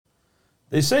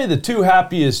They say the two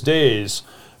happiest days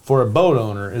for a boat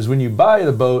owner is when you buy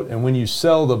the boat and when you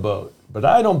sell the boat. But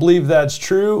I don't believe that's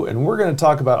true, and we're going to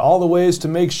talk about all the ways to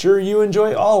make sure you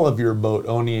enjoy all of your boat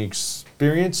owning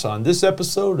experience on this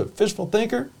episode of Fishful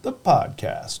Thinker, the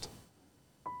podcast.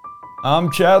 I'm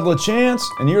Chad LaChance,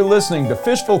 and you're listening to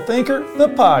Fishful Thinker, the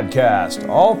podcast.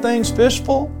 All things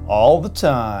fishful, all the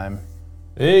time.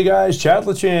 Hey guys, Chad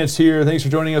LaChance here. Thanks for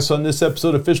joining us on this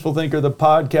episode of Fishful Thinker, the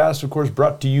podcast. Of course,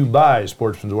 brought to you by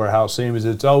Sportsman's Warehouse, same as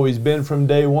it's always been from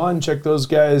day one. Check those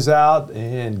guys out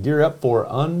and gear up for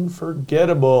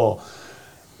unforgettable.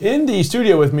 In the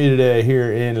studio with me today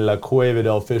here in La Cueva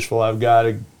del Fishful, I've got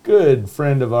a good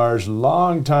friend of ours,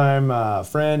 longtime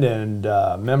friend and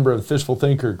member of the Fishful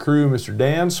Thinker crew, Mr.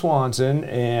 Dan Swanson.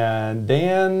 And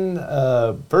Dan,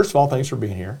 first of all, thanks for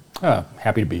being here.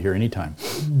 Happy to be here anytime.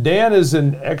 Dan is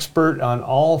an expert on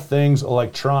all things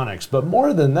electronics, but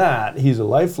more than that, he's a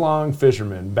lifelong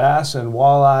fisherman, bass and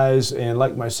walleyes, and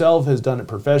like myself, has done it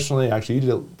professionally. Actually, you did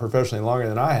it professionally longer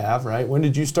than I have, right? When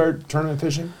did you start tournament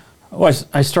fishing? Well,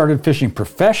 I started fishing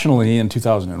professionally in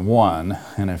 2001,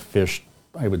 and I fished,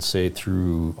 I would say,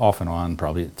 through off and on,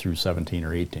 probably through 17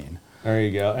 or 18. There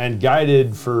you go. And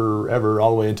guided forever,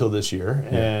 all the way until this year.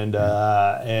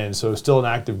 Yeah. And so still an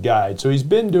active guide. So he's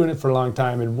been doing it for a long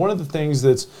time. And one of the things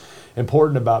that's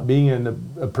important about being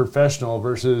a professional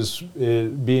versus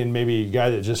being maybe a guy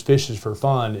that just fishes for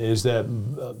fun is that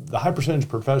the high percentage of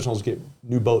professionals get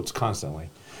new boats constantly.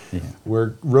 Yeah.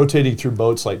 We're rotating through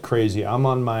boats like crazy. I'm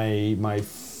on my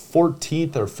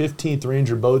 14th or 15th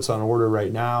Ranger boats on order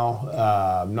right now.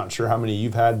 I'm not sure how many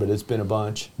you've had, but it's been a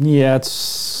bunch. Yeah, it's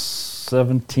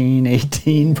 17,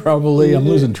 18 probably. I'm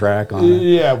losing track on it.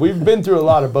 Yeah, we've been through a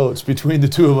lot of boats between the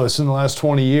two of us in the last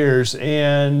 20 years,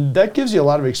 and that gives you a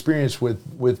lot of experience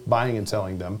with buying and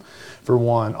selling them, for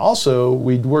one. Also,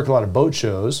 we work a lot of boat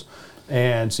shows,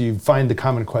 and so you find the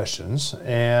common questions.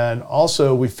 And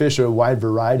also, we fish a wide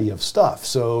variety of stuff.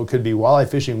 So it could be walleye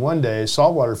fishing one day,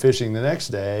 saltwater fishing the next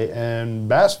day, and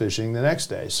bass fishing the next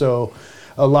day. So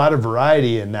a lot of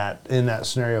variety in that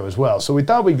scenario as well. So we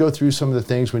thought we'd go through some of the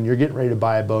things when you're getting ready to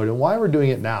buy a boat, and why we're doing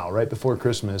it now, right before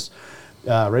Christmas,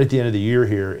 right at the end of the year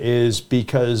here, is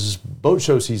because boat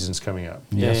show season's coming up.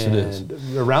 Yes, and it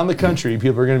is. Around the country,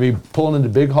 people are going to be pulling into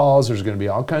big hauls. There's going to be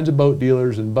all kinds of boat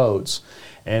dealers and boats.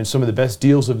 And some of the best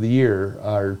deals of the year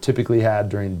are typically had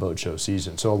during boat show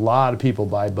season. So a lot of people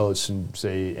buy boats in,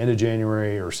 say, end of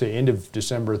January or, say, end of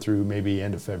December through maybe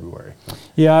end of February.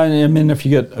 Yeah, I mean, if you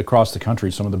get across the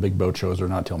country, some of the big boat shows are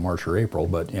not till March or April,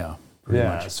 but yeah, pretty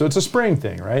much. So it's a spring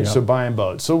thing, right? Yep. So buying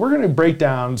boats. So we're going to break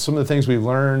down some of the things we've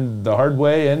learned the hard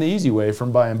way and the easy way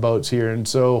from buying boats here. And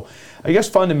so I guess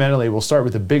fundamentally we'll start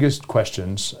with the biggest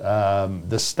questions,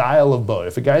 the style of boat.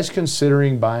 If a guy's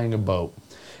considering buying a boat,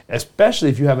 especially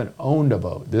if you haven't owned a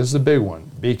boat. This is a big one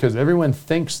because everyone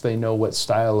thinks they know what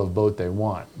style of boat they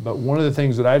want. But one of the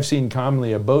things that I've seen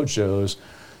commonly at boat shows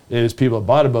is people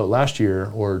bought a boat last year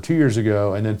or 2 years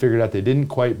ago and then figured out they didn't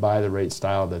quite buy the right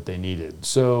style that they needed.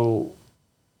 So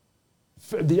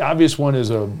the obvious one is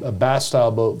a bass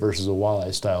style boat versus a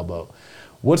walleye style boat.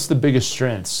 What's the biggest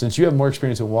strength? Since you have more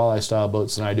experience in walleye style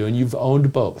boats than I do, and you've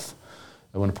owned both,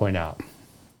 I want to point out,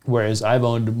 whereas I've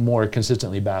owned more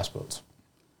consistently bass boats.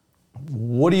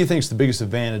 What do you think is the biggest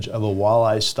advantage of a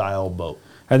walleye style boat?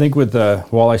 I think with the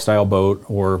walleye style boat,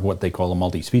 or what they call a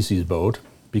multi-species boat,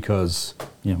 because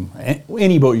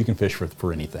any boat you can fish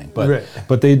for anything, but right.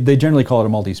 But they generally call it a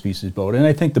multi-species boat. And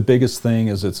I think the biggest thing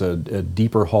is it's a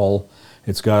deeper hull.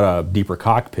 It's got a deeper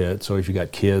cockpit, so if you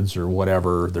got kids or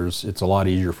whatever, it's a lot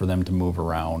easier for them to move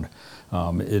around.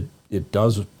 It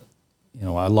does.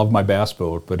 I love my bass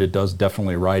boat, but it does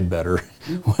definitely ride better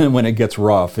when it gets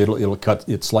rough.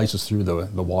 It slices through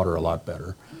the water a lot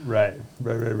better. Right.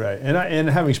 And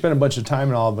having spent a bunch of time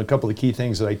in all of them, a couple of key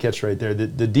things that I catch right there: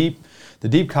 the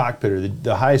deep cockpit, or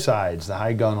the high sides, the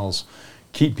high gunnels,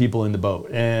 keep people in the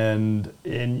boat. And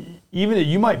even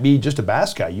you might be just a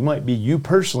bass guy. You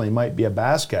personally might be a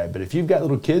bass guy, but if you've got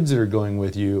little kids that are going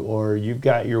with you, or you've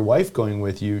got your wife going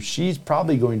with you, she's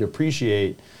probably going to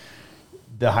appreciate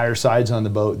the higher sides on the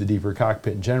boat, the deeper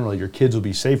cockpit in general. Your kids will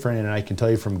be safer in it, and I can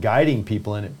tell you from guiding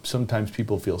people in it, sometimes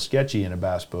people feel sketchy in a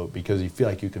bass boat because you feel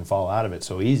like you can fall out of it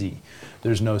so easy.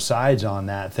 There's no sides on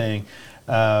that thing.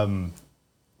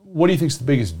 What do you think is the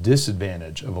biggest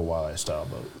disadvantage of a walleye style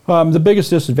boat? The biggest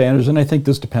disadvantage, and I think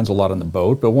this depends a lot on the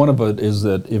boat, but one of it is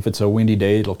that if it's a windy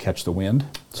day, it'll catch the wind,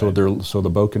 so the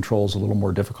boat control is a little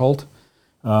more difficult.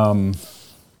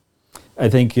 I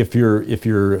think if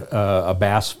you're a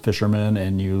bass fisherman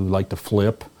and you like to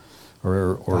flip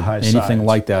or anything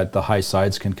like that, the high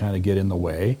sides can kind of get in the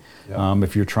way. Yep.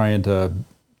 If you're trying to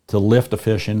to lift a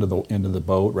fish into the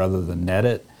boat rather than net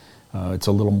it. It's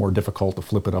a little more difficult to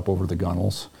flip it up over the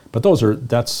gunnels. But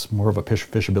that's more of a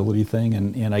fishability thing,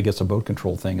 and I guess a boat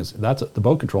control thing the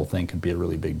boat control thing can be a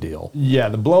really big deal. Yeah,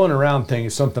 the blowing around thing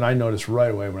is something I notice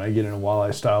right away when I get in a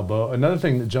walleye style boat. Another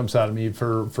thing that jumps out at me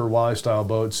for walleye style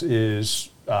boats is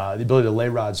the ability to lay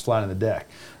rods flat on the deck.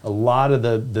 A lot of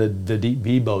the deep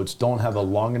V boats don't have a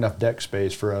long enough deck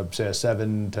space for say a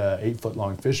 7 to 8 foot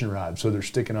long fishing rod, so they're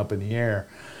sticking up in the air.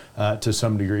 To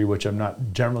some degree, which I'm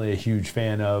not generally a huge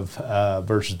fan of,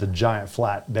 versus the giant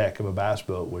flat deck of a bass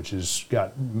boat, which has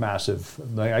got massive.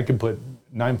 Like I can put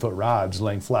 9 foot rods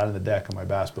laying flat on the deck on my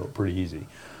bass boat pretty easy.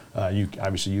 You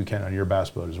can on your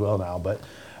bass boat as well now, but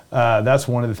that's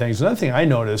one of the things. Another thing I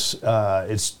notice,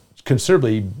 it's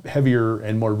considerably heavier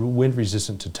and more wind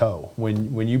resistant to tow.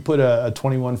 When you put a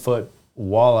 21 foot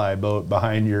walleye boat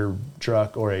behind your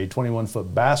truck or a 21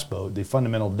 foot bass boat, the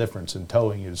fundamental difference in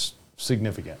towing is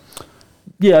significant.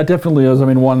 Yeah, it definitely is. I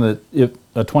mean, if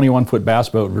a 21-foot bass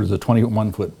boat versus a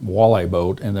 21-foot walleye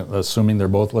boat, and assuming they're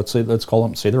both, let's call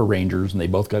them, say they're Rangers, and they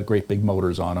both got great big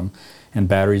motors on them, and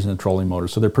batteries and trolling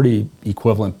motors, so they're pretty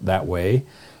equivalent that way.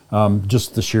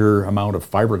 Just the sheer amount of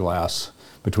fiberglass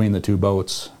between the two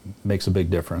boats makes a big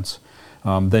difference.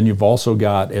 Then you've also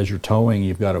got, as you're towing,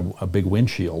 you've got a big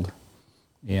windshield,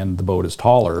 and the boat is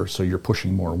taller, so you're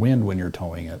pushing more wind when you're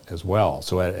towing it as well.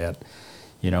 So at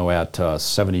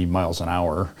 70 miles an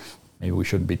hour, maybe we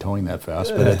shouldn't be towing that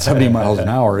fast, but at 70 miles an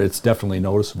hour, it's definitely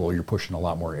noticeable. You're pushing a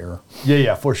lot more air.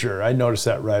 Yeah, for sure. I noticed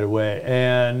that right away.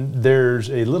 And there's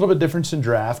a little bit difference in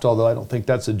draft, although I don't think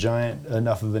that's a giant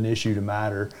enough of an issue to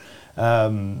matter,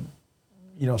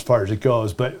 as far as it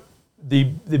goes. But the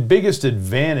biggest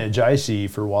advantage I see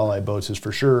for walleye boats is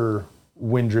for sure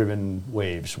wind-driven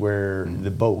waves, where the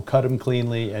boat will cut them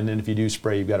cleanly, and then if you do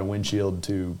spray, you've got a windshield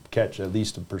to catch at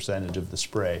least a percentage of the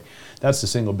spray. That's the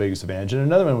single biggest advantage. And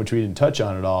another one, which we didn't touch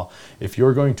on at all, if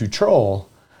you're going to troll,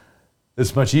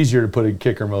 it's much easier to put a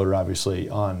kicker motor, obviously,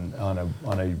 on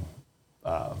a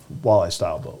walleye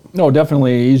style boat. No,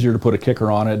 definitely easier to put a kicker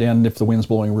on it, and if the wind's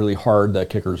blowing really hard, that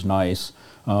kicker's nice.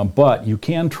 But you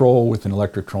can troll with an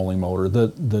electric trolling motor.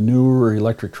 The newer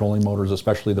electric trolling motors,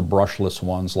 especially the brushless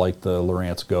ones like the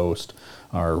Lowrance Ghost,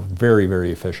 are very,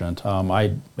 very efficient.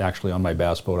 I actually, on my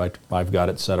bass boat, I've got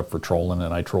it set up for trolling,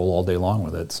 and I troll all day long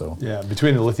with it. So yeah,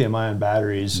 between the lithium-ion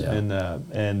batteries and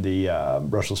the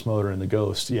brushless motor and the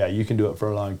Ghost, you can do it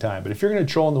for a long time. But if you're going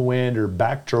to troll in the wind or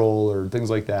back troll or things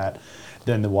like that,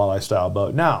 then the walleye style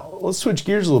boat. Now let's switch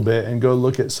gears a little bit and go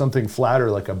look at something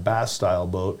flatter like a bass style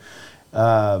boat.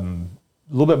 A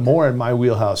little bit more in my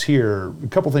wheelhouse here. A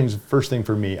couple things. First thing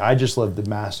for me, I just love the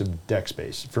massive deck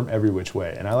space from every which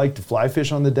way. And I like to fly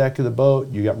fish on the deck of the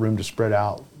boat. You got room to spread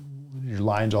out your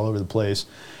lines all over the place.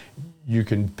 You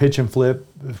can pitch and flip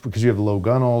because you have low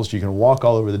gunnels. You can walk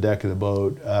all over the deck of the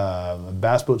boat. A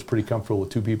bass boat's pretty comfortable with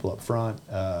 2 people up front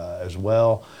as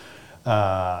well.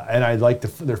 And I like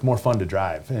they're more fun to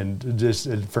drive. And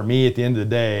just for me, at the end of the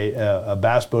day, a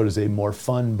bass boat is a more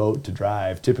fun boat to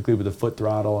drive, typically with a foot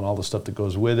throttle and all the stuff that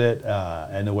goes with it,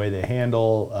 and the way they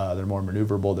handle. They're more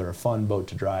maneuverable. They're a fun boat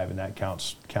to drive, and that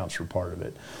counts for part of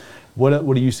it.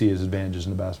 What do you see as advantages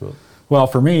in a bass boat? Well,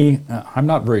 for me, I'm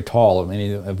not very tall.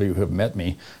 Many of you who have met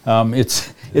me.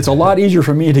 It's a lot easier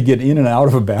for me to get in and out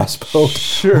of a bass boat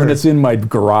when it's in my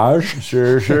garage.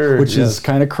 Sure. Which is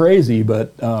kind of crazy,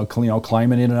 but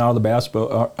climbing in and out of the bass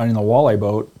boat, in the walleye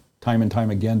boat, time and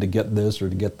time again to get this or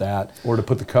to get that, or to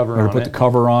put the cover on it. The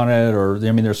cover on it, or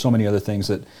there's so many other things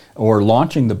or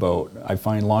launching the boat. I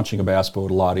find launching a bass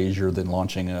boat a lot easier than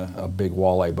launching a big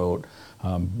walleye boat.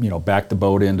 Back the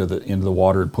boat into the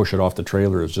water and push it off the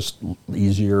trailer is just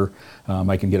easier.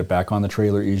 I can get it back on the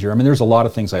trailer easier. There's a lot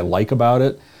of things I like about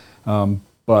it,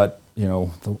 but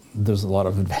there's a lot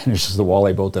of advantages to the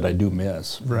walleye boat that I do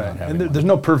miss. Right, and there's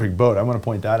no perfect boat. I want to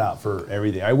point that out for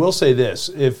everything. I will say this: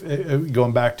 if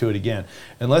going back to it again,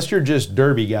 unless you're just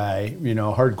derby guy,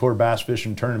 hardcore bass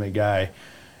fishing tournament guy.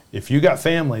 If you got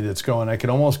family that's going, I can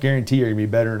almost guarantee you're going to be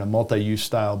better in a multi-use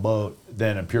style boat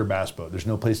than a pure bass boat. There's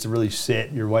no place to really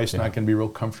sit. Your wife's not going to be real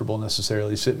comfortable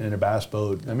necessarily sitting in a bass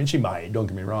boat. She might, don't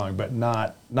get me wrong, but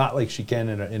not like she can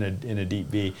in a deep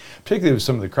V. Particularly with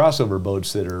some of the crossover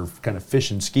boats that are kind of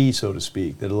fish and ski, so to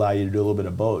speak, that allow you to do a little bit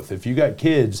of both. If you got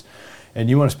kids and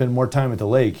you want to spend more time at the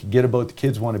lake, get a boat the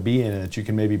kids want to be in and that you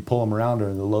can maybe pull them around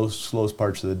during the slowest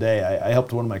parts of the day. I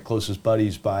helped one of my closest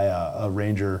buddies buy a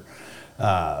Ranger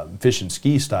fish and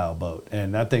ski style boat,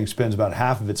 and that thing spends about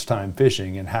half of its time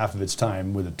fishing and half of its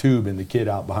time with a tube and the kid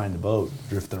out behind the boat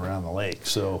drifting around the lake.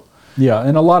 So yeah,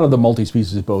 and a lot of the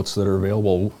multi-species boats that are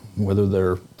available, whether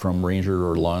they're from Ranger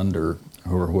or Lund or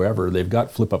or whoever, they've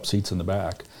got flip-up seats in the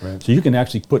back. Right. So you can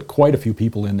actually put quite a few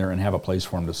people in there and have a place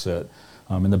for them to sit.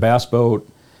 In the bass boat,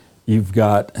 you've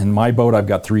got, in my boat, I've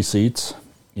got 3 seats.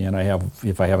 And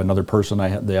if I have another person,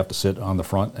 they have to sit on the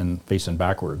front and facing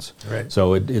backwards. Right.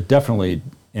 So it definitely,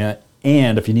 and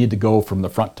if you need to go from the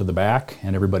front to the back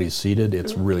and everybody's seated,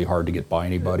 it's really hard to get by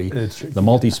anybody. The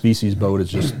multi-species boat is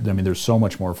just, I mean, there's so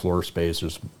much more floor space.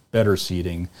 There's better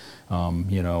seating.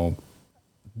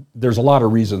 There's a lot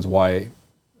of reasons why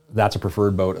that's a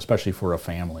preferred boat, especially for a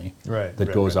family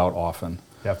that goes out often.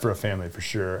 Yeah, for a family, for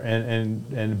sure.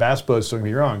 And bass boats, don't get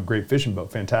me wrong, great fishing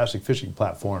boat, fantastic fishing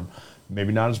platform.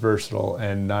 Maybe not as versatile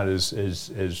and not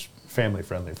as family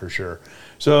friendly, for sure.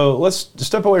 So let's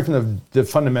step away from the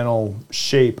fundamental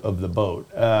shape of the boat.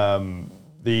 I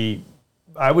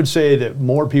would say that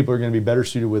more people are going to be better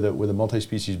suited with a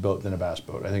multi-species boat than a bass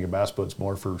boat. I think a bass boat's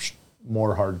more for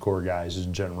more hardcore guys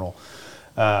in general.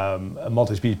 A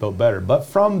multi-species boat better. But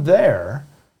from there,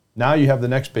 now you have the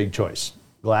next big choice.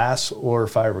 Glass or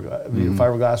fiberglass,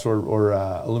 fiberglass or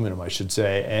aluminum, I should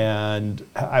say. And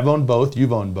I've owned both.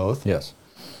 You've owned both. Yes.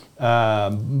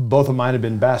 Both of mine have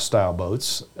been bass-style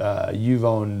boats. You've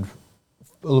owned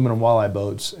aluminum walleye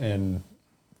boats and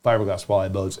fiberglass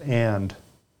walleye boats and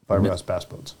fiberglass bass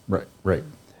boats. Right.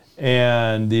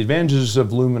 And the advantages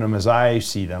of aluminum, as I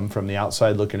see them from the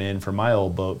outside looking in, for my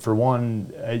old boat, for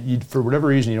one, for whatever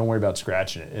reason, you don't worry about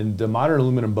scratching it. And the modern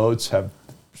aluminum boats have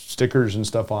stickers and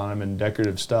stuff on them and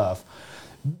decorative stuff.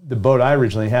 The boat I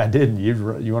originally had didn't.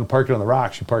 You want to park it on the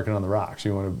rocks, you park it on the rocks.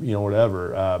 You want to,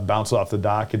 whatever, bounce off the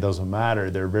dock, it doesn't matter.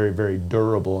 They're very, very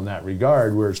durable in that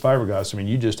regard, whereas fiberglass, I mean,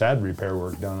 you just had repair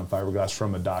work done on fiberglass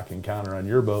from a dock encounter on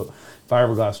your boat.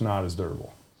 Fiberglass, not as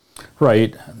durable.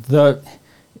 Right.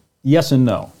 Yes and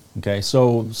no. Okay,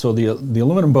 so the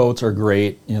aluminum boats are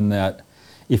great in that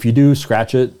if you do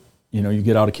scratch it, you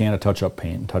get out a can of touch-up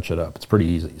paint and touch it up. It's pretty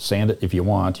easy. Sand it if you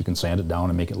want. You can sand it down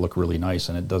and make it look really nice,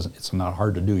 and it's not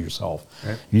hard to do yourself.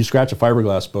 Right. If you scratch a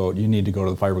fiberglass boat, you need to go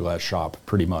to the fiberglass shop,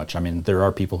 pretty much. I mean, there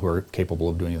are people who are capable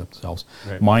of doing it themselves.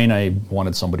 Right. Mine, I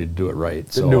wanted somebody to do it right.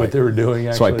 Didn't know what they were doing,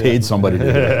 actually. So I paid somebody to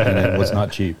do it, and it was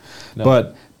not cheap.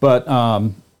 No. But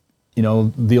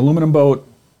the aluminum boat,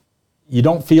 you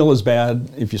don't feel as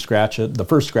bad if you scratch it. The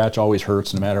first scratch always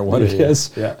hurts no matter what it is,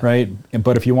 right?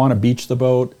 But if you want to beach the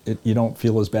boat, you don't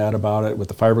feel as bad about it. With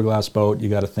the fiberglass boat, you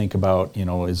got to think about,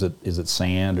 is it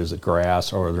sand, is it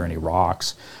grass, or are there any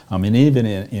rocks? And even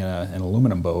in an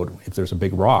aluminum boat, if there's a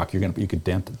big rock, you could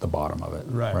dent at the bottom of it,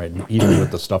 right? Even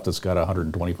with the stuff that's got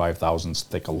 125 thousandths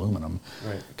thick aluminum,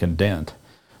 can dent.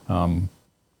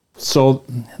 So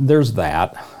there's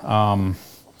that.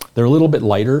 They're a little bit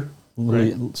lighter.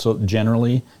 So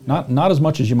generally, not as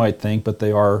much as you might think, but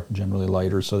they are generally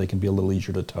lighter, so they can be a little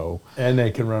easier to tow. And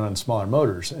they can run on smaller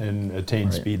motors and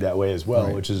attain speed that way as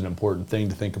well, which is an important thing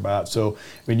to think about. So, I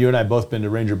mean, you and I both been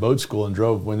to Ranger Boat School and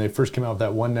drove when they first came out with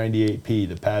that 198P,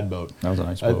 the pad boat. That was a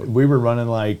nice boat. We were running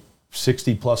like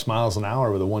 60 plus miles an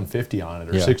hour with a 150 on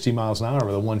it, or 60 miles an hour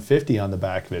with a 150 on the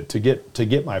back of it. To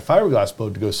get my fiberglass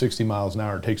boat to go 60 miles an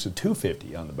hour, it takes a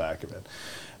 250 on the back of it.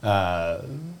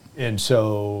 And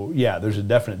so, there's a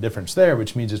definite difference there,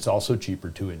 which means it's also cheaper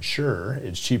to insure.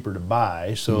 It's cheaper to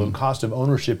buy. So the cost of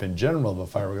ownership in general of a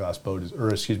fiberglass boat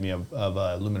of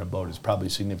an aluminum boat is probably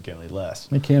significantly less.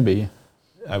 It can be.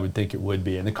 I would think it would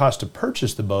be. And the cost to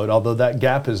purchase the boat, although that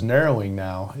gap is narrowing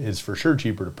now, is for sure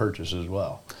cheaper to purchase as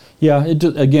well. Yeah, it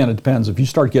depends. If you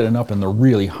start getting up in the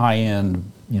really high-end,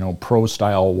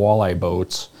 pro-style walleye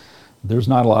boats, there's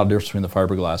not a lot of difference between the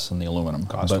fiberglass and the aluminum.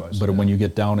 But when you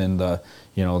get down in the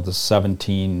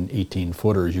 17, 18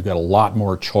 footers, you've got a lot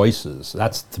more choices.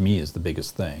 That's, to me, is the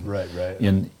biggest thing. Right.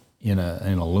 In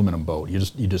an aluminum boat, you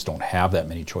just don't have that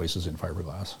many choices in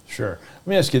fiberglass. Sure. Let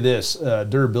me ask you this,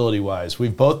 durability-wise.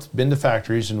 We've both been to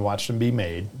factories and watched them be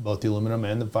made, both the aluminum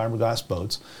and the fiberglass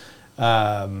boats.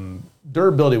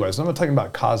 Durability-wise, I'm not talking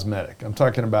about cosmetic. I'm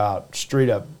talking about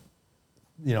straight-up,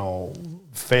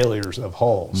 failures of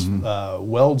hulls.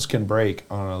 Welds can break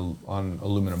on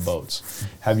aluminum boats.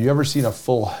 Have you ever seen a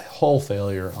full hull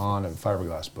failure on a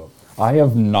fiberglass boat? I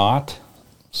have not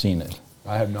seen it.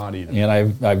 I have not either.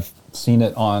 And I've seen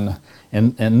it on,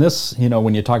 and this,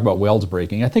 when you talk about welds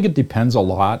breaking, I think it depends a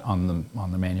lot on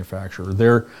the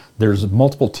manufacturer. There's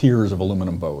multiple tiers of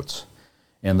aluminum boats.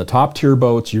 And the top tier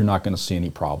boats, you're not going to see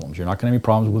any problems. You're not going to have any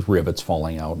problems with rivets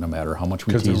falling out, no matter how much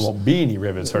we tease. Because there won't be any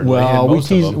rivets, hardly. Well,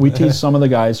 we tease some of the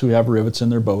guys who have rivets in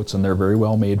their boats, and they're very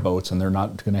well made boats, and they're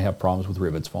not going to have problems with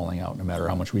rivets falling out, no matter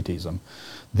how much we tease them.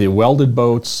 The welded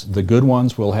boats, the good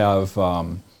ones, will have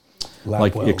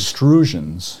like welds.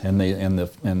 Extrusions, and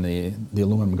the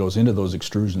aluminum goes into those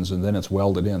extrusions, and then it's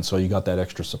welded in, so you got that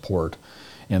extra support.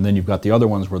 And then you've got the other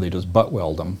ones where they just butt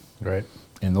weld them. Right.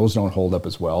 And those don't hold up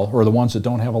as well, or the ones that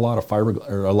don't have a lot of fiber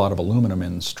or a lot of aluminum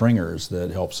in stringers that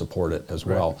help support it as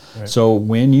well. Right. So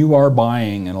when you are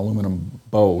buying an aluminum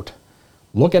boat,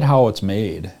 look at how it's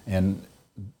made, and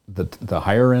the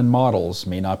higher end models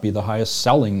may not be the highest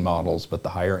selling models, but the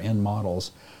higher end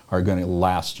models are going to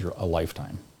last a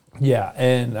lifetime. Yeah,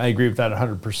 and I agree with that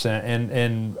 100%.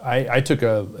 And I took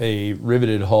a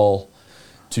riveted hull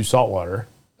to saltwater.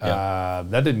 Yeah.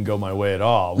 That didn't go my way at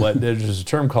all. But there's a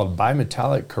term called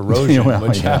bimetallic corrosion, Well,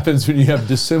 which yeah. happens when you have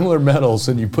dissimilar metals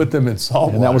and you put them in salt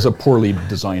water. And that was a poorly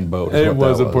designed boat. It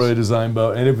was a poorly designed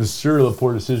boat, and it was surely a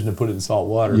poor decision to put it in salt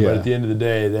water. Yeah. But at the end of the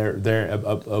day,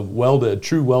 a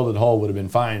true welded hull would have been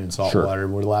fine in salt water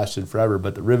and would have lasted forever.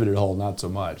 But the riveted hull, not so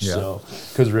much. Yeah. So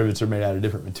because rivets are made out of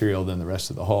different material than the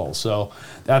rest of the hull, so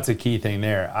that's a key thing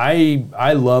there.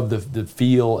 I love the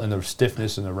feel and the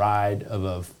stiffness and the ride of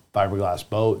a fiberglass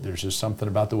boat. There's just something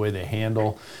about the way they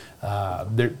handle.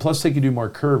 Plus, they can do more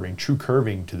true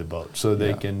curving to the boat, so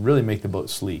they can really make the boat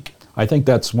sleek. I think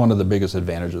that's one of the biggest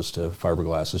advantages to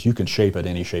fiberglass is you can shape it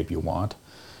any shape you want.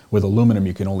 With aluminum,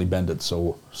 you can only bend it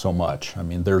so much. I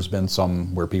mean, there's been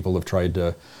some where people have tried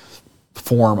to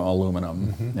form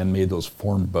aluminum and made those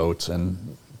formed boats,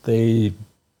 and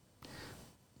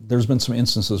there's been some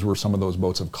instances where some of those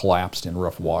boats have collapsed in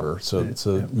rough water. So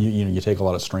you take a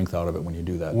lot of strength out of it when you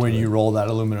do that. When you roll that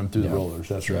aluminum through the rollers,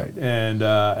 that's right. And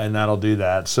that'll do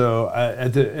that. So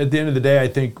at the end of the day, I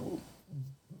think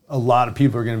a lot of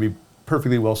people are going to be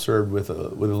perfectly well served with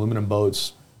aluminum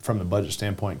boats from the budget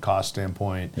standpoint, cost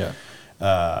standpoint.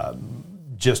 Yeah.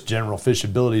 Just general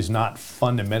fishability is not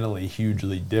fundamentally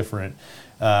hugely different.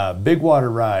 Big water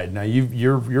ride. Now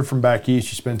you're from back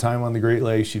east. You spend time on the Great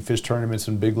Lakes. You fish tournaments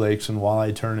in big lakes and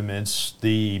walleye tournaments.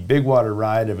 The big water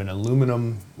ride of an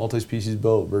aluminum multi-species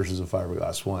boat versus a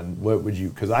fiberglass one. What would you?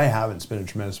 Because I haven't spent a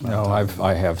tremendous amount of time.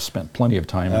 I have spent plenty of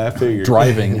time figured.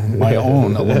 driving my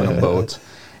own aluminum boats,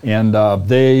 and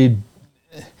they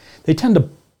tend to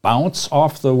bounce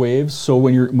off the waves. So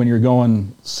when you're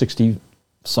going 60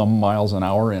 some miles an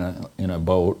hour in a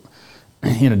boat,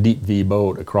 in a deep V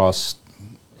boat across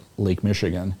Lake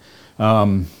Michigan,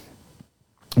 when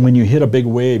you hit a big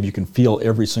wave, you can feel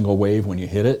every single wave when you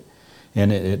hit it,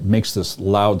 and it makes this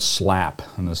loud slap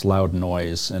and this loud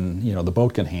noise, and the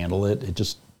boat can handle it. It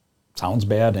just sounds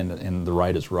bad, and the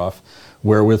ride is rough.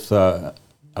 Where with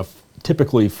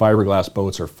typically fiberglass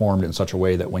boats are formed in such a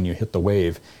way that when you hit the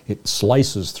wave, it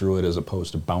slices through it as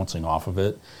opposed to bouncing off of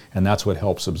it, and that's what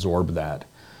helps absorb that.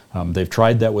 They've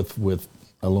tried that with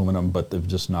aluminum, but they've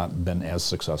just not been as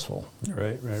successful.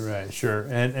 Right, sure.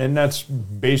 And that's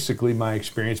basically my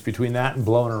experience between that and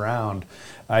blowing around.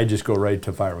 I just go right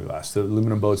to fiberglass. The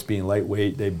aluminum boats being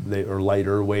lightweight, they or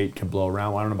lighter weight, can blow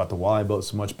around. Well, I don't know about the walleye boats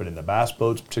so much, but in the bass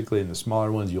boats, particularly in the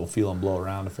smaller ones, you'll feel them blow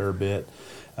around a fair bit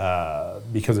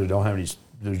because they don't have any.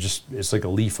 It's like a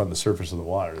leaf on the surface of the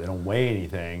water. They don't weigh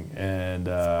anything, and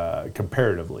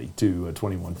comparatively to a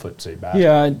 21-foot, say, bass.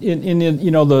 Yeah,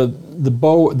 the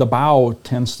bow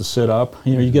tends to sit up.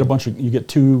 You get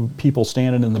two people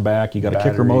standing in the back. You got a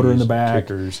kicker motor in the back,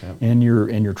 kickers, yep. and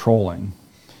you're trolling.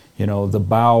 The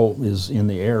bow is in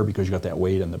the air because you got that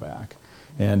weight in the back.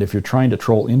 And if you're trying to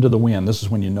troll into the wind, this is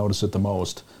when you notice it the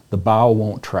most. The bow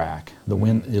won't track. The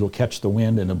wind, it'll catch the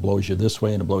wind, and it blows you this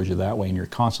way and it blows you that way, and you're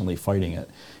constantly fighting it.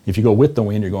 If you go with the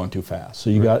wind, you're going too fast. So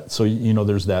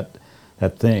there's that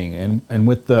thing. And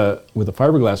with the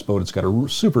fiberglass boat, it's got a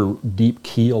super deep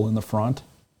keel in the front,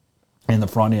 and the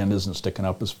front end isn't sticking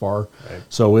up as far. Right.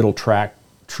 So it'll track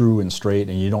true and straight,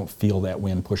 and you don't feel that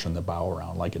wind pushing the bow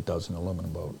around like it does in an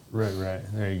aluminum boat. Right.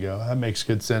 There you go. That makes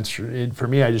good sense. For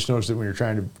me, I just noticed that when you're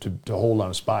trying to hold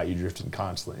on a spot, you're drifting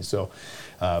constantly. So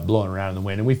blowing around in the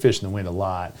wind, and we fish in the wind a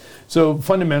lot. So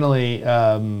fundamentally,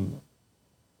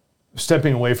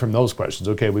 stepping away from those questions,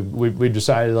 okay, we've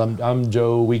decided I'm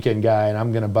Joe, weekend guy, and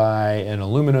I'm going to buy an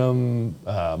aluminum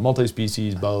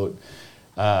multi-species boat.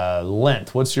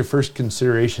 Length. What's your first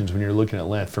considerations when you're looking at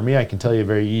length? For me, I can tell you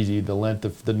very easy. The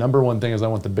length. The number one thing is I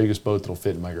want the biggest boat that'll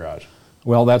fit in my garage.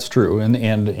 Well, that's true,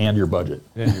 and your budget.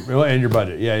 And your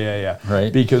budget. Yeah.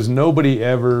 Right. Because nobody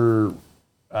ever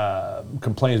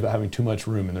complains about having too much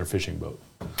room in their fishing boat.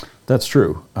 That's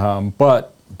true,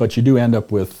 but you do end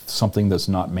up with something that's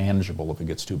not manageable if it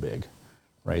gets too big,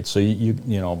 right? So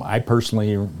I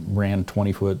personally ran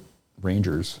 20-foot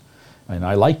Rangers. And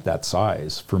I liked that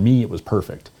size. For me, it was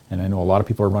perfect. And I know a lot of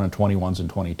people are running 21s and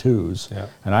 22s,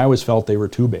 and I always felt they were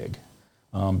too big.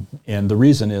 And the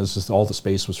reason is all the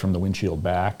space was from the windshield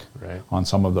back on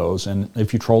some of those. And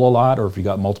if you troll a lot or if you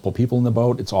got multiple people in the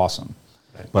boat, it's awesome.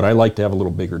 Right. But I like to have a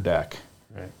little bigger deck.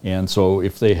 Right. And so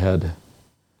if they had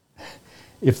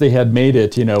if they had made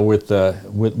it, with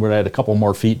where I had a couple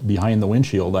more feet behind the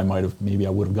windshield, I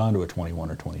would have gone to a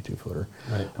 21 or 22 footer.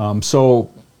 Right.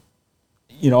 So,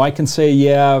 I can say,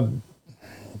 yeah.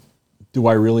 Do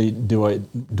I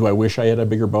wish I had a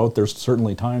bigger boat? There's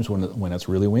certainly times when it's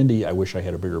really windy, I wish I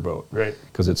had a bigger boat. Right.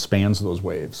 Because it spans those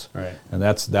waves. Right. And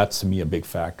that's to me a big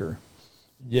factor.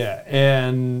 Yeah,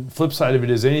 and flip side of it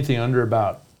is anything under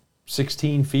about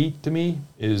 16 feet to me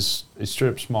is a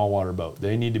strip small water boat.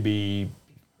 They need to be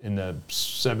in the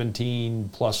 17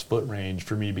 plus foot range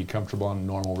for me to be comfortable on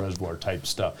normal reservoir type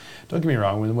stuff. Don't get me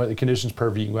wrong, when the condition's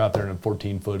perfect, you can go out there in a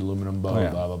 14-foot aluminum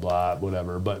boat, blah, blah, blah,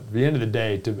 whatever. But at the end of the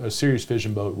day, to a serious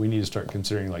fishing boat, we need to start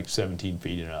considering like 17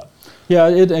 feet and up. Yeah,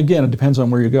 it depends on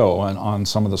where you go. On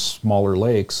some of the smaller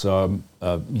lakes, a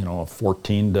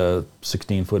 14 to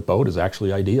 16-foot boat is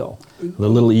actually ideal. A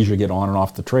little easier to get on and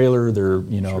off the trailer. They're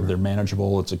they're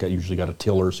manageable. It's usually got a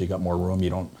tiller, so you got more room. You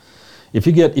don't. If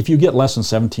you get less than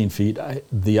 17 feet, I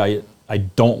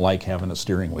don't like having a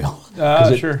steering wheel.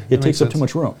 Sure. It takes up too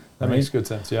much room. That makes good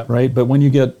sense, yeah. Right, but when you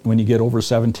get over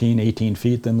 17, 18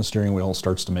 feet, then the steering wheel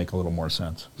starts to make a little more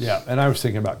sense. Yeah, and I was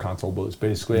thinking about console boats,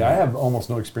 basically. I have almost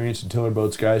no experience in tiller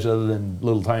boats, guys, other than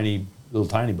little tiny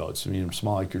boats. I mean,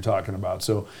 small like you're talking about.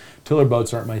 So tiller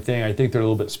boats aren't my thing. I think they're a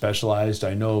little bit specialized.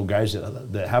 I know guys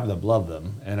that have them love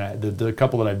them, and the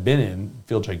couple that I've been in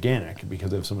feel gigantic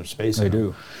because they have so much space in them. They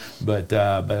do. But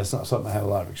it's not something I have a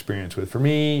lot of experience with. For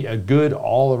me, a good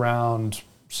all-around,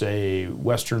 say,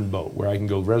 Western boat where I can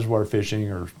go reservoir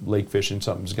fishing or lake fishing,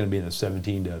 something's going to be in the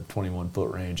 17 to 21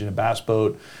 foot range. In a bass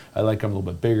boat, I like them a little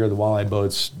bit bigger. The walleye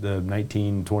boats, the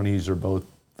 1920s are both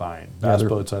fine. Bass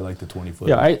boats, I like the 20 foot.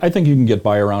 Yeah, I think you can get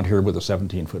by around here with a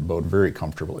 17-foot boat very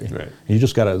comfortably. Right. You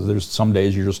just there's some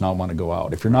days you just not want to go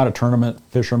out. If you're not a tournament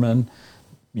fisherman,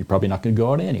 you're probably not going to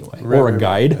go out anyway. Or a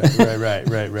guide.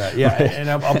 Right. Yeah, and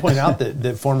I'll point out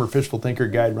that former Fishful Thinker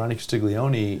guide Ronnie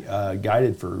Castiglione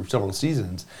guided for several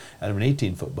seasons out of an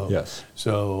 18-foot boat. Yes.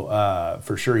 So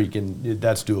for sure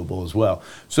that's doable as well.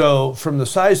 So from the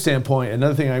size standpoint,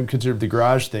 another thing I consider the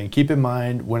garage thing, keep in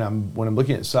mind when I'm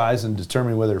looking at size and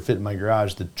determining whether it'll fit in my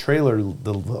garage, the trailer,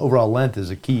 the overall length is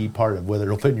a key part of whether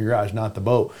it'll fit in your garage, not the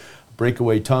boat.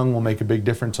 Breakaway tongue will make a big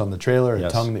difference on the trailer. A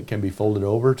tongue that can be folded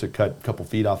over to cut a couple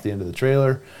feet off the end of the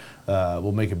trailer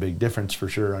will make a big difference for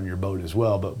sure on your boat as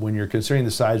well. But when you're considering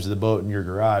the size of the boat in your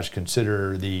garage,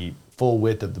 consider the full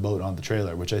width of the boat on the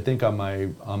trailer, which I think on my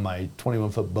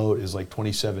 21-foot boat is like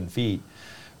 27 feet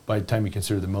by the time you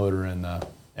consider the motor and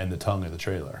the tongue of the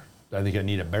trailer. I think I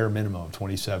need a bare minimum of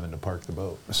 27 to park the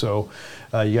boat. So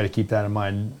you got to keep that in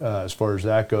mind as far as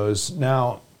that goes.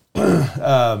 Now,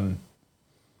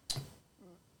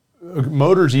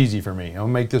 motor's easy for me. I'll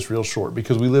make this real short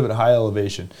because we live at high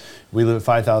elevation. We live at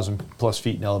 5,000 plus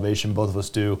feet in elevation. Both of us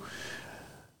do.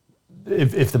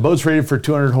 If the boat's rated for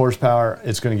 200 horsepower,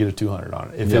 it's going to get a 200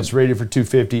 on it. If it's rated for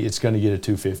 250, it's going to get a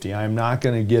 250. I'm not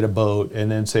going to get a boat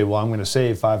and then say, well, I'm going to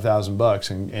save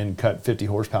 $5,000 and cut 50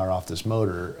 horsepower off this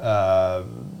motor.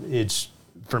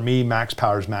 For me, max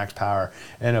power is max power.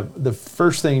 And the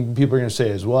first thing people are going to say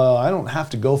is, well, I don't have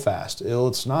to go fast.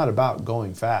 It's not about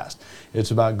going fast.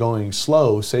 It's about going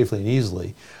slow, safely, and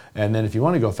easily. And then if you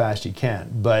want to go fast, you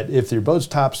can. But if your boat's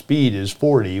top speed is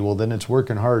 40, well, then it's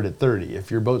working hard at 30. If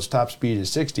your boat's top speed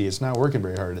is 60, it's not working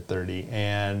very hard at 30.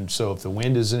 And so if the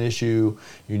wind is an issue,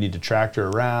 you need to tractor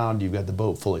around, you've got the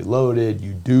boat fully loaded,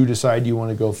 you do decide you want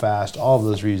to go fast, all of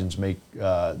those reasons make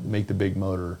the big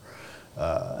motor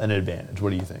an advantage.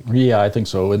 What do you think? Yeah, I think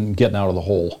so. And getting out of the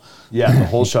hole. Yeah, the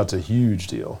hole shot's a huge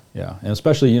deal. Yeah, and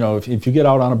especially if you get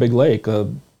out on a big lake,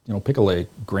 pick a lake,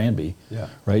 Granby. Yeah.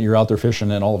 Right. You're out there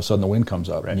fishing, and all of a sudden the wind comes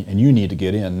up, right. and you need to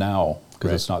get in now because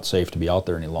right. it's not safe to be out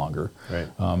there any longer. Right.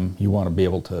 You want to be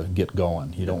able to get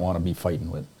going. You don't want to be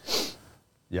fighting with.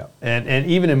 Yeah, and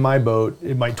even in my boat,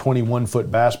 in my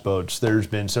 21-foot bass boats, there's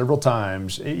been several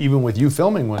times, even with you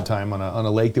filming one time on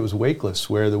a lake that was wakeless,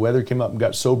 where the weather came up and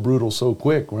got so brutal so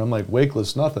quick, where I'm like,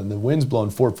 wakeless, nothing. The wind's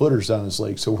blowing 4-footers down this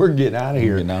lake, so we're getting out of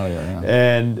here. Yeah.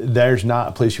 And there's not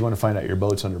a place you want to find out your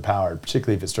boat's underpowered,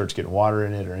 particularly if it starts getting water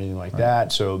in it or anything like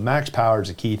that. So max power is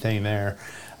a key thing there.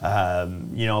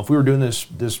 If we were doing this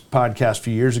podcast a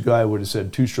few years ago, I would have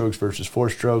said 2 strokes versus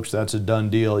 4 strokes. That's a done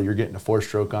deal. You're getting a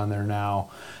 4-stroke on there now.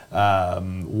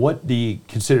 What do you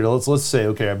consider? Let's say,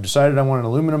 okay, I've decided I want an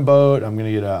aluminum boat. I'm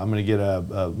gonna get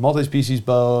a multi-species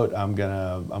boat. I'm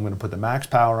gonna put the max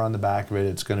power on the back of it.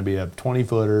 It's gonna be a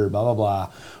 20-footer. Blah blah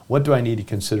blah. What do I need to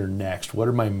consider next? What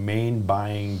are my main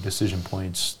buying decision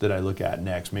points that I look at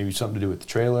next? Maybe something to do with the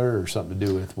trailer or something to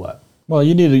do with what? Well,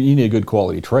 you need a good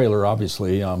quality trailer,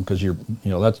 obviously, because you're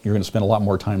going to spend a lot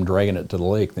more time dragging it to the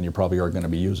lake than you probably are going to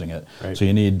be using it. Right. So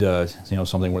you need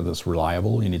something where that's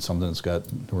reliable. You need something that's got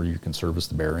where you can service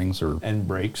the bearings and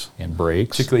brakes.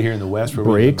 Particularly here in the west, where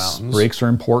we're in the mountains. Brakes are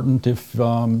important if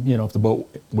if the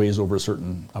boat weighs over a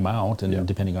certain amount, and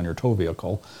depending on your tow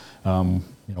vehicle.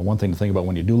 One thing to think about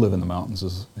when you do live in the mountains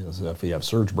is if you have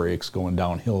surge brakes going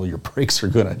downhill, your brakes are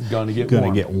going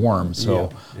to get warm.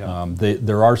 So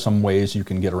there are some ways you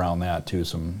can get around that too.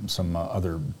 Some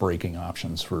other braking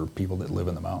options for people that live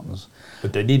in the mountains.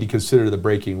 But they need to consider the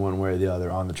braking one way or the other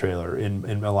on the trailer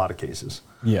in a lot of cases.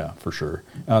 Yeah, for sure.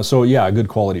 A good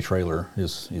quality trailer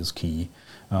is key.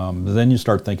 Then you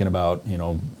start thinking about,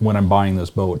 when I'm buying this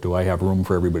boat, do I have room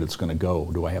for everybody that's going to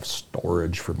go? Do I have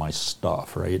storage for my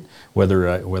stuff, right?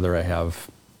 Whether I have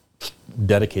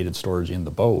dedicated storage in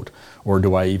the boat, or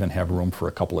do I even have room for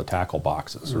a couple of tackle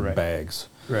boxes or bags?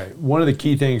 Right. One of the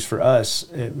key things for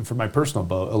us, for my personal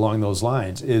boat, along those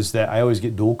lines, is that I always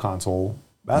get dual console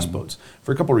bass boats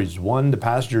for a couple of reasons. One, the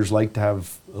passengers like to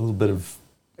have a little bit of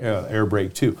air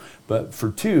brake too, but for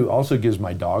two, also gives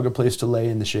my dog a place to lay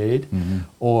in the shade,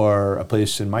 or a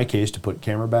place, in my case, to put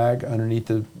camera bag underneath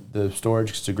the storage,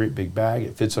 because it's a great big bag.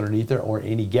 It fits underneath there, or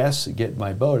any guests that get in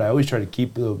my boat. I always try to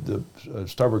keep the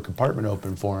starboard compartment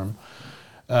open for them,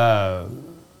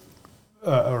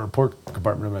 or port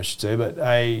compartment, I should say. But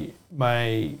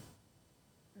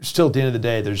still at the end of the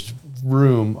day, there's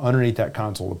room underneath that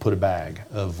console to put a bag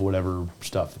of whatever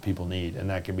stuff that people need,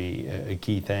 and that can be a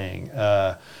key thing.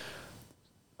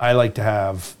 I like to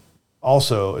have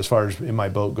also, as far as in my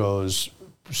boat goes,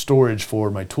 storage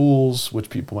for my tools, which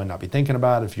people might not be thinking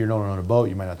about. If you don't own a boat,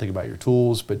 you might not think about your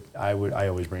tools, but I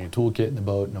always bring a toolkit in the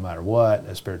boat no matter what.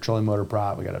 A spare trolling motor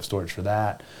prop, we got to have storage for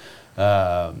that.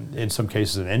 In some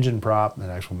cases, an engine prop,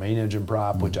 an actual main engine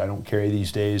prop, which I don't carry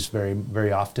these days very,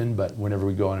 very often, but whenever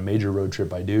we go on a major road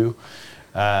trip, I do.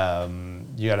 You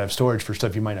got to have storage for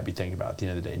stuff you might not be thinking about at the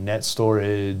end of the day. Net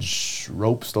storage,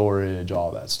 rope storage,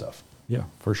 all that stuff. Yeah,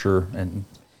 for sure. And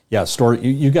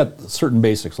you got certain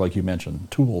basics, like you mentioned,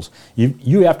 tools.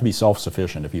 You have to be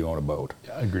self-sufficient if you own a boat.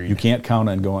 Yeah, agreed. You can't count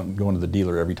on going to the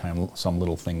dealer every time some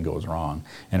little thing goes wrong.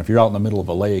 And if you're out in the middle of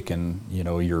a lake and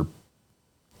your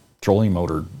trolling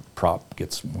motor prop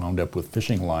gets wound up with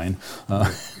fishing line,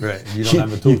 right? You don't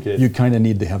have a toolkit. You kind of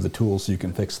need to have the tools so you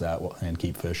can fix that and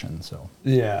keep fishing. So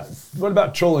yeah. What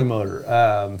about trolling motor?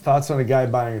 Thoughts on a guy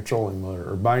buying a trolling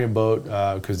motor or buying a boat?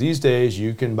 Because these days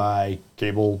you can buy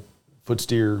cable foot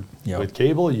steer with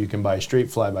cable. You can buy straight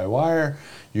fly-by-wire.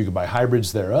 You can buy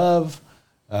hybrids thereof.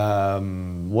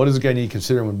 What does a guy need to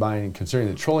consider when considering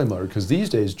the trolling motor? Because these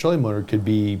days, trolling motor could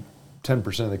be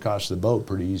 10% of the cost of the boat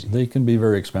pretty easy. They can be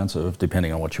very expensive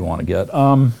depending on what you want to get.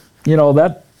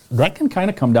 That can kind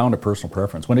of come down to personal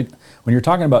preference. When you're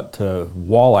talking about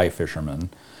walleye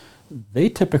fishermen, they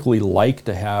typically like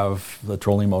to have the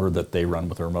trolling motor that they run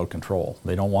with a remote control.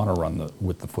 They don't want to run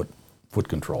with the foot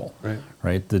control.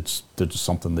 Right. That's just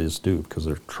something they just do because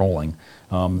they're trolling.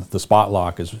 The spot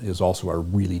lock is also a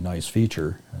really nice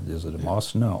feature. Is it a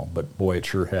must? No, but boy, it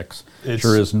sure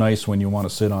is nice when you want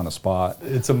to sit on a spot.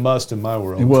 It's a must in my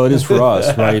world. Well, it is for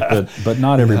us, right? But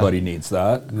not everybody needs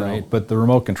that, right? But the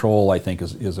remote control, I think,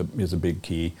 is a big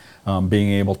key.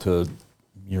 Being able to,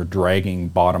 you're dragging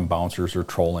bottom bouncers or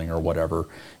trolling or whatever,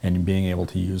 and being able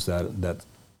to use that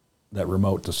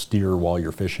remote to steer while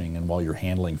you're fishing and while you're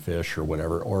handling fish or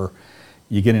whatever, or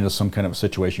you get into some kind of a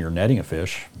situation, you're netting a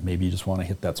fish, maybe you just want to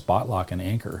hit that spot lock and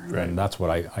anchor. Right. And that's what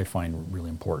I find really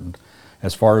important.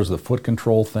 As far as the foot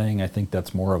control thing, I think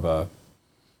that's more of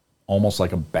almost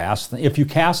like a bass thing. If you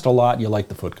cast a lot, you like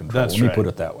the foot control. Let me put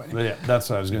it that way. But yeah, that's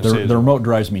what I was going to say. The remote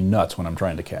drives me nuts when I'm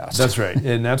trying to cast. That's right.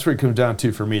 And that's where it comes down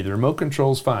to for me. The remote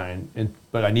control's fine,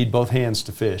 but I need both hands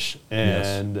to fish.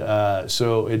 And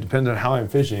so it depends on how I'm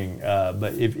fishing.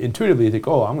 But if intuitively you think,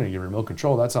 I'm going to get remote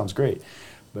control, that sounds great.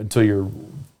 But until you're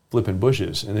flipping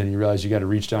bushes, and then you realize you got to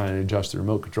reach down and adjust the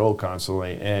remote control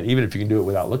constantly. And even if you can do it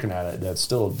without looking at it, that's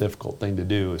still a difficult thing to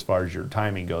do as far as your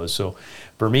timing goes. So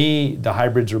for me, the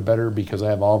hybrids are better because I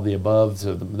have all of the above.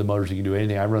 So the motors, you can do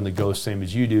anything. I run the Ghost same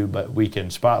as you do, but we can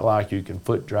spot lock, you can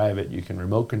foot drive it, you can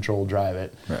remote control drive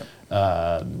it. Right.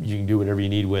 You can do whatever you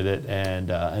need with it, and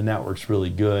that works really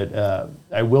good.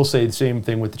 I will say the same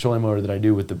thing with the trolling motor that I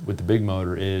do with the big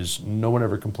motor is no one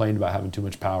ever complained about having too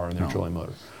much power in their trolling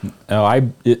motor.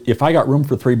 No, if I got room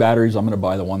for 3 batteries, I'm going to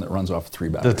buy the one that runs off 3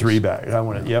 batteries. The 3 batteries. I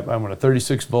want a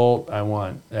 36 volt. I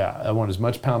want as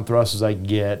much pound thrust as I can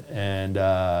get, and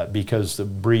because the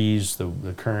breeze,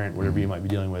 the current, whatever you might be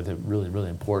dealing with, is really, really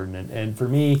important. And for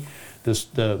me,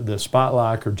 the spot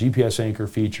lock or GPS anchor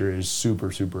feature is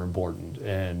super, super important,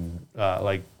 and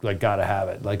like gotta have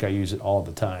it. Like I use it all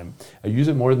the time. I use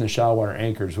it more than the shallow water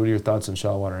anchors. What are your thoughts on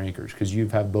shallow water anchors? Because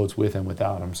you've had boats with and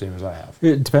without them, same as I have.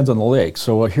 It depends on the lake.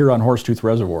 So here on Horsetooth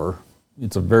Reservoir,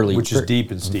 it's a which is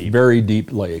deep and steep. Very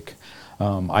deep lake.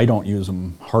 I don't use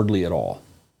them hardly at all.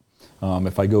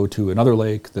 If I go to another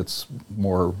lake that's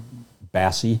more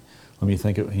bassy, let me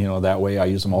think of, that way I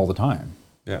use them all the time.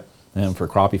 Yeah. And for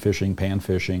crappie fishing, pan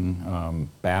fishing,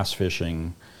 bass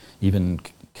fishing, even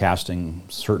casting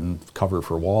certain cover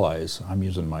for walleyes, I'm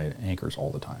using my anchors all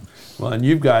the time. Well, and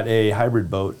you've got a hybrid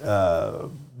boat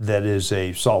that is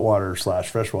a saltwater /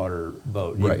 freshwater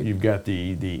boat. Right. You've got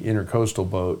the intercoastal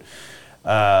boat.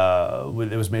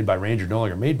 It was made by Ranger, no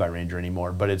longer made by Ranger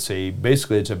anymore, but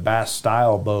basically it's a bass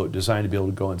style boat designed to be able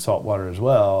to go in saltwater as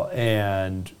well.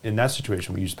 And in that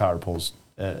situation, we use power poles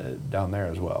down there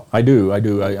as well. I do.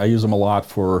 I use them a lot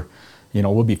for,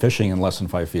 we'll be fishing in less than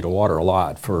 5 feet of water a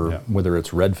lot for whether it's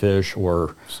redfish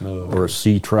or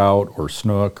sea trout or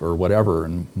snook or whatever.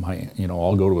 And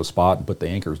I'll go to a spot and put the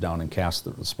anchors down and cast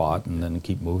the spot and then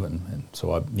keep moving. And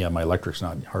so my electric's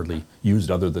not hardly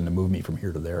used other than to move me from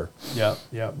here to there. Yeah,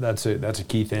 that's a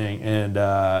key thing.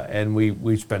 And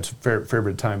we spent a fair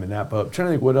bit of time in that boat. I'm trying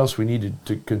to think what else we needed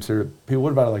to consider. People,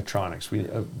 what about electronics?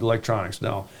 Electronics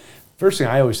now. First thing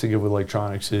I always think of with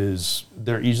electronics is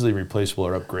they're easily replaceable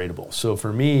or upgradable. So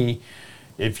for me,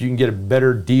 if you can get a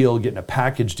better deal, getting a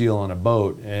package deal on a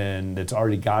boat and it's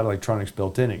already got electronics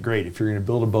built in it, great. If you're going to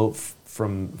build a boat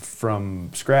from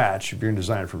scratch, if you're going to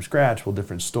design it from scratch, well,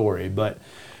 different story. But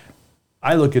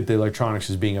I look at the electronics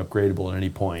as being upgradable at any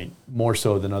point, more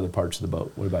so than other parts of the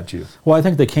boat. What about you? Well, I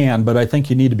think they can, but I think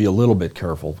you need to be a little bit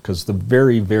careful because the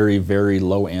very, very, very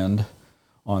low end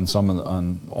on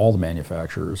on all the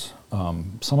manufacturers,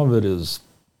 some of it is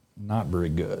not very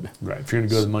good. Right. If you're going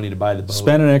to go to the money to buy the boat,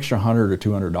 spend an extra $100 or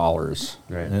 $200.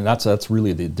 Right. And that's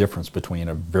really the difference between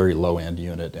a very low end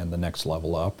unit and the next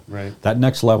level up. Right. That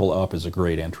next level up is a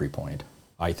great entry point,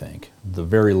 I think. The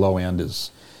very low end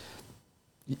it's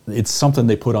something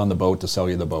they put on the boat to sell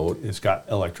you the boat. It's got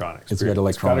electronics. It's got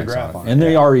electronics on it. And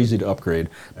they are easy to upgrade.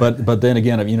 But then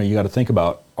again, you got to think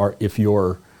about if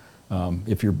you're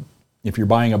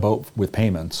buying a boat with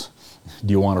payments,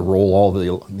 do you want to roll all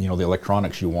the the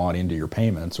electronics you want into your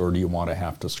payments, or do you want to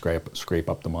have to scrape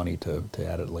up the money to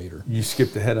add it later? You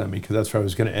skipped ahead on me because that's where I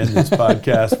was going to end this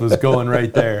podcast. Was going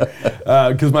right there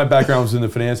because my background was in the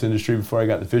finance industry before I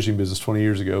got in the fishing business 20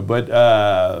 years ago. But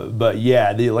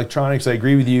yeah, the electronics. I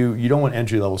agree with you. You don't want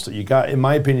entry level stuff. You got, in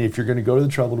my opinion, if you're going to go to the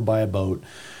trouble to buy a boat,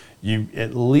 you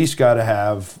at least got to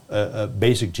have a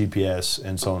basic GPS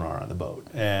and sonar on the boat.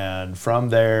 And from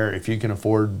there, if you can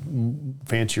afford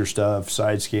fancier stuff,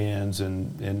 side scans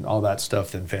and all that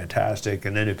stuff, then fantastic.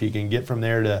 And then if you can get from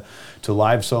there to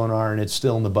live sonar and it's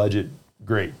still in the budget,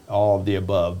 great, all of the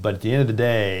above. But at the end of the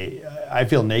day, I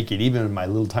feel naked, even in my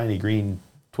little tiny green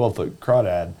 12-foot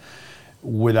crawdad,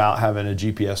 without having a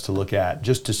GPS to look at,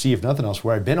 just to see, if nothing else,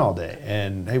 where I've been all day.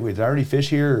 And hey, wait, did I already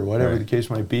fish here, or whatever the case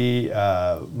might be,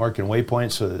 marking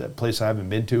waypoints, so that place I haven't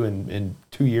been to in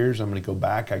 2 years, I'm going to go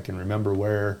back. I can remember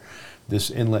where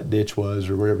this inlet ditch was,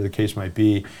 or whatever the case might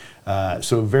be.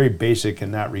 So very basic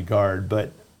in that regard.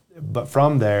 But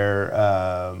from there,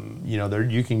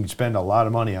 you can spend a lot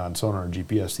of money on sonar and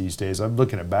GPS these days. I'm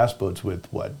looking at bass boats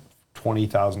with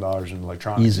 $20,000 in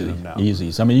electronics in them now.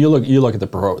 Easy. I mean, you look at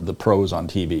the pros on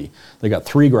TV. They got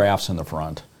 3 graphs in the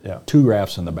front, 2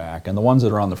 graphs in the back, and the ones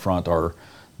that are on the front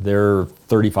they're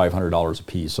 $3,500 a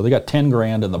piece. So they got 10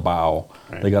 grand in the bow.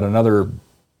 Right. They got another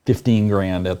 15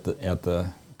 grand at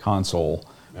the console.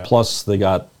 Yeah. Plus they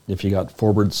got, if you got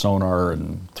forward sonar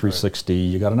and 360,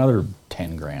 you got another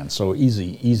 10 grand. So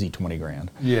easy 20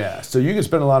 grand. Yeah, so you can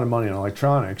spend a lot of money on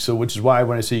electronics. So which is why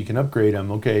when I say you can upgrade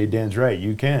them, okay, Dan's right,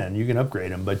 you can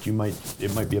upgrade them, but it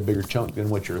might be a bigger chunk than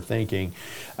what you're thinking.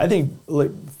 I think,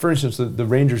 like, for instance, the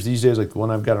Rangers these days, like the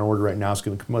one I've got on order right now, is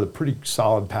going to come with a pretty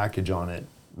solid package on it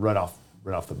right off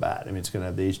the bat. I mean, it's going to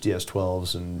have the HDS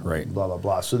 12s and blah, blah,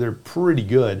 blah. So they're pretty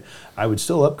good. I would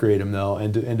still upgrade them, though.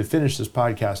 And to finish this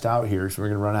podcast out here, so we're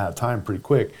going to run out of time pretty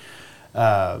quick,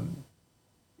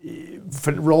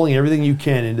 rolling everything you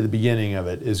can into the beginning of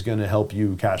it is going to help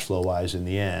you cash flow wise in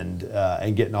the end,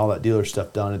 and getting all that dealer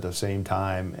stuff done at the same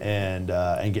time, and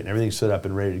getting everything set up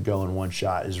and ready to go in one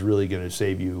shot is really going to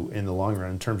save you in the long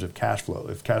run in terms of cash flow.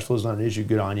 If cash flow is not an issue,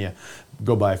 good on you.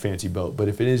 Go buy a fancy boat. But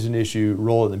if it is an issue,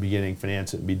 roll it in the beginning,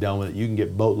 finance it, and be done with it. You can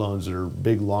get boat loans that are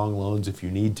big, long loans if you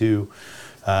need to.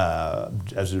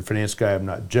 As a finance guy, I'm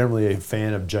not generally a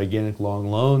fan of gigantic long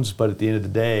loans, but at the end of the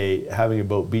day, having a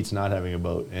boat beats not having a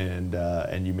boat,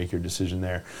 and you make your decision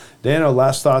there. Dano,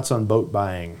 last thoughts on boat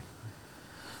buying?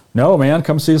 No, man,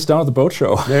 come see us down at the boat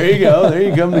show. There you go. There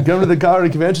you go. Come to the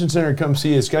Colorado Convention Center. Come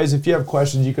see us. Guys, if you have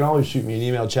questions, you can always shoot me an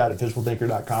email,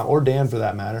 chat@fishfulthinker.com, or Dan for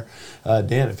that matter,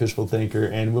 Dan at Fishful Thinker,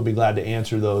 and we'll be glad to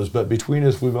answer those. But between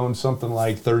us, we've owned something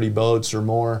like 30 boats or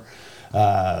more.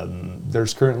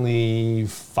 There's currently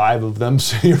 5 of them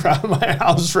sitting around my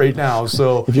house right now.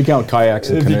 So if you count kayaks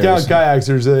and canoes. If you count kayaks,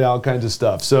 there's all kinds of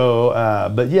stuff. So,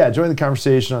 but yeah, join the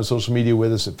conversation on social media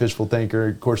with us at Fishful Thinker.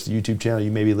 Of course, the YouTube channel,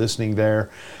 you may be listening there.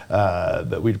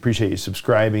 But we'd appreciate you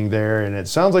subscribing there. And it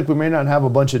sounds like we may not have a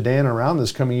bunch of Dan around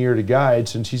this coming year to guide,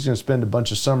 since he's going to spend a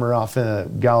bunch of summer off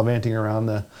gallivanting around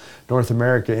the North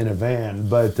America in a van.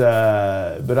 But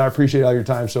I appreciate all your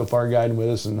time so far guiding with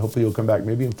us, and hopefully you'll come back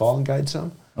maybe in fall and guide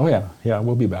some. Oh yeah,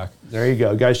 we'll be back. There you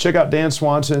go. Guys, check out Dan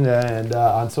Swanson and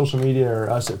on social media, or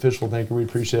us at Fishful Thinker. We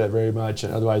appreciate it very much.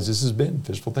 And otherwise, this has been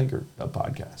Fishful Thinker, a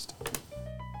podcast.